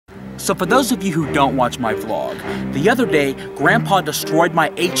So for those of you who don't watch my vlog, the other day, Grandpa destroyed my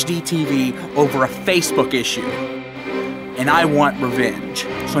HD TV over a Facebook issue. And I want revenge.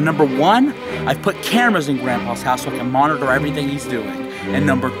 So number one, I've put cameras in Grandpa's house so I can monitor everything he's doing. And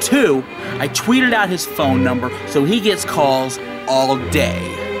number two, I tweeted out his phone number so he gets calls all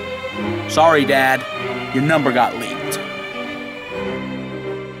day. Sorry, Dad, your number got leaked.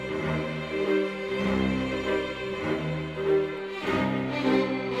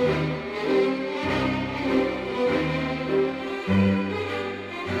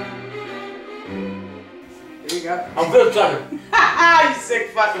 I'm good, sucker. You sick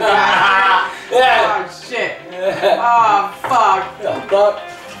fucking guy. Oh, shit. Oh, fuck. Yeah, fuck.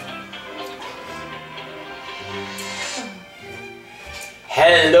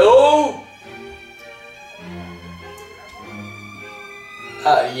 Hello?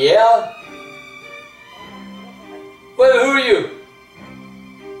 Yeah? Wait, who are you?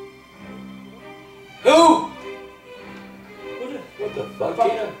 Who? What the fuck,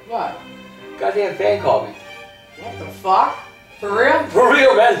 Tina? What? Goddamn fan called me. What the fuck? For real? For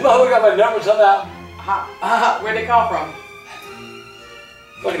real, man. This motherfucker got my number somehow. Where'd they call from?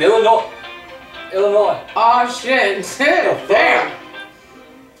 Fucking Illinois. Illinois. Oh, shit. Damn.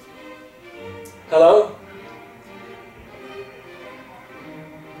 Hello?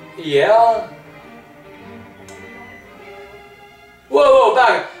 Yeah? Whoa,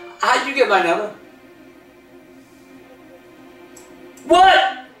 back up. How'd you get my number?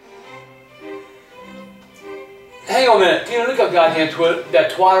 What? Hang on a minute. Tina, look up goddamn Twitter,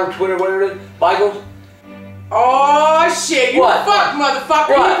 that Twitter, whatever it is. Michaels? Oh, shit. You What? fuck,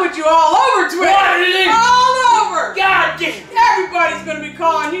 motherfucker. What? He put you all over Twitter. What did he? All over. God damn. Everybody's gonna be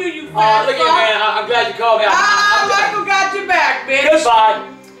calling you fat Look at fuck. man. I'm glad you called me. Michael got your back, bitch.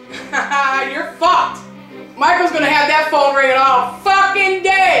 Goodbye. You're fucked. Michael's gonna have that phone ringing all fucking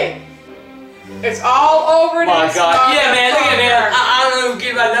day. It's all over My this. God. Yeah, man. Look at man. I don't know who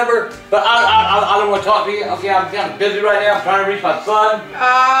gave my number, but I don't want to talk to you. Okay, I'm kind of busy right now. I'm trying to reach my son.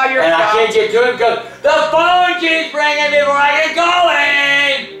 You're and fucked. I can't get to him because the phone keeps ringing before I get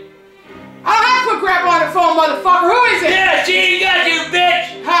going. I don't have to put Grandpa on the phone, motherfucker. Who is it? Yeah, she got you,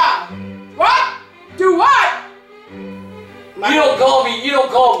 bitch. Huh? What? Do what? You don't call me. You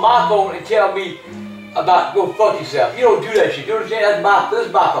don't call my phone and tell me about go fuck yourself. You don't do that shit. You understand? This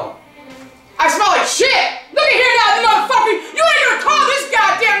is my phone. I smell like shit! Look at here now, you motherfucker! You ain't gonna call this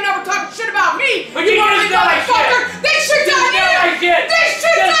goddamn number talking shit about me! But you just smell like shit! This shit's on you! Like shit. This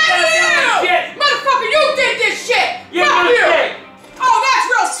shit's on you! Like Motherfucker, you did this shit! You Fuck you! shit. Oh, that's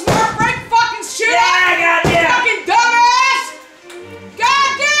real smart, break fucking shit up! goddamn! Fucking dumbass!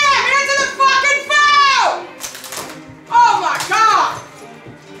 Goddamn! Answer the fucking phone! Oh my god!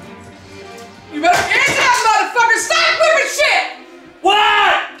 You better answer that motherfucker! Stop whipping shit!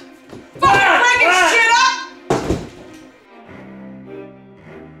 What? Fucking breaking shit up!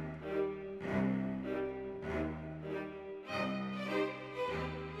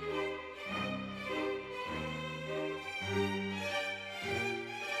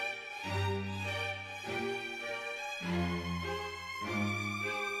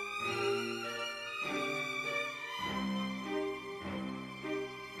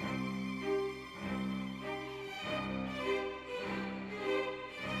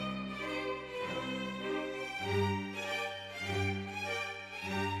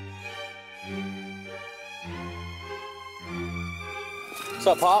 What's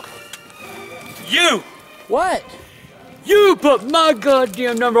up, Pop? You! What? You put my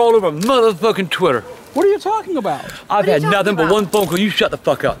goddamn number all over motherfucking Twitter. What are you talking about? I've had nothing but one phone call. You shut the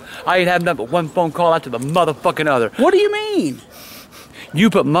fuck up. I ain't had nothing but one phone call after the motherfucking other. What do you mean?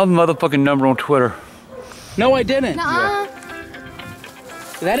 You put my motherfucking number on Twitter. No, I didn't. Nuh-uh.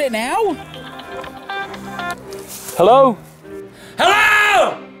 Is that it now? Hello?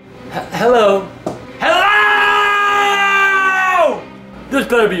 Hello? Hello? Hello? This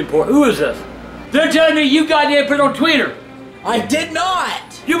better be important. Who is this? They're telling me you goddamn put it on Twitter. I did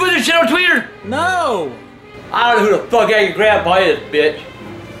not. You put this shit on Twitter? No. I don't know who the fuck Angry Grandpa is, bitch.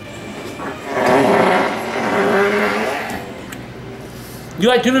 You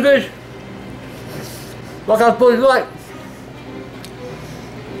like tuna fish? Like I'm supposed to like?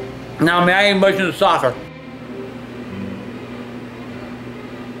 No, man, I ain't much into soccer.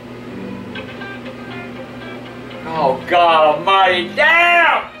 Oh, God almighty,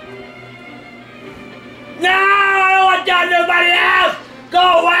 damn! No, I don't want to talk to nobody else! Go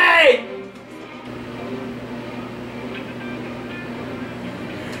away!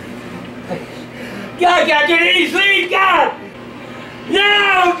 God, get any sleep, God!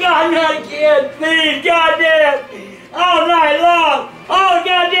 No, God, not again, please, goddamn! All night long, all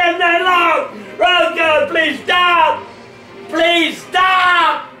goddamn night please stop! Please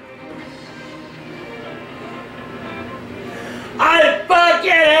stop! I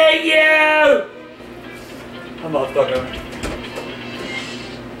fucking hate you! I'm not fucking.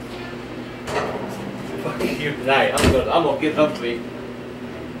 Fucking you tonight. I'm gonna get some sleep.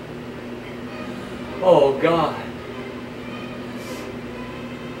 Oh God.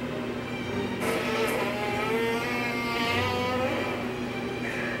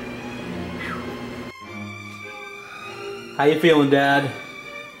 How you feeling, Dad?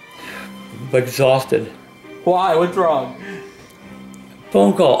 I'm exhausted. Why? What's wrong?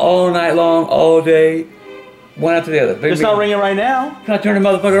 Phone call all night long, all day, one after the other. It's not ringing right now. Can I turn the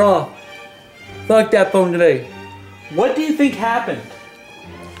motherfucker off? Fuck that phone today. What do you think happened?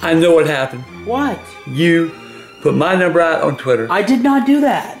 I know what happened. What? You put my number out on Twitter. I did not do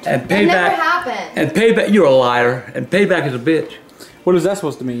that. And That payback. never happened. And payback. You're a liar. And payback is a bitch. What is that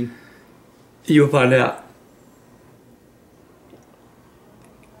supposed to mean? You'll find out.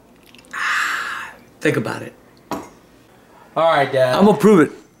 Think about it. All right, Dad. I'm gonna prove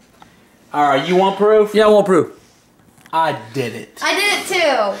it. All right, you want proof? Yeah, I want proof. I did it. I did it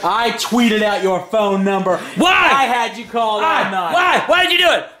too. I tweeted out your phone number. Why? I had you call that night. Why? Why did you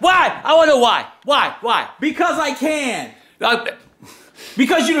do it? Why? I want to know why. Why? Because I can.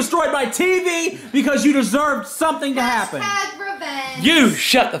 Because you destroyed my TV. Because you deserved something to happen. Hashtag revenge. You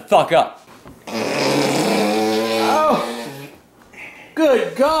shut the fuck up. Oh.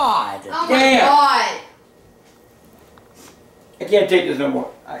 Good God. Oh my Damn. God. I can't take this no more.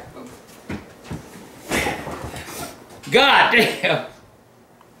 God damn.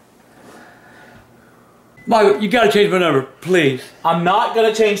 Michael, you gotta change my number, please. I'm not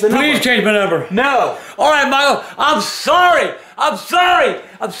gonna change the number. Please change my number. No. All right, Michael, I'm sorry. I'm sorry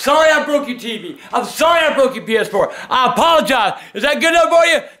I broke your TV. I'm sorry I broke your PS4. I apologize. Is that good enough for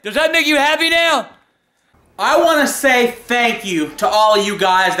you? Does that make you happy now? I want to say thank you to all you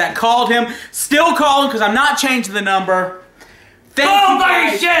guys that called him. Still calling because I'm not changing the number. Thank you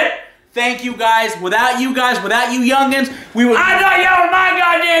guys. Shit! Thank you guys. Without you youngins, we would. I thought y'all were my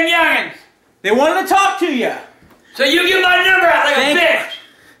goddamn youngins. They wanted to talk to you. So you give my number out like a bitch.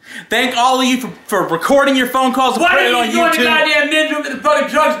 Thank all of you for recording your phone calls and Why putting it on didn't you go to the YouTube. goddamn ninja at the fucking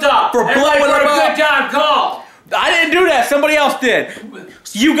truck stop? For blowing for them a up. good time call. I didn't do that. Somebody else did.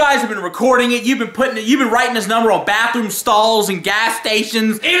 You guys have been recording it. You've been writing this number on bathroom stalls and gas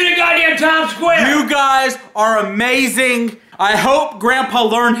stations. Even in goddamn Times Square. You guys are amazing. I hope Grandpa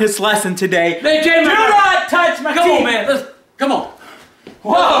learned his lesson today. They changed my Do number. not touch my Come teeth. on, man. Come on.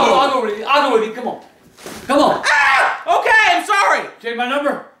 Whoa. I'll go with you. I'll go with you. Come on. Come on. Ah! Okay, I'm sorry. Change my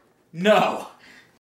number? No.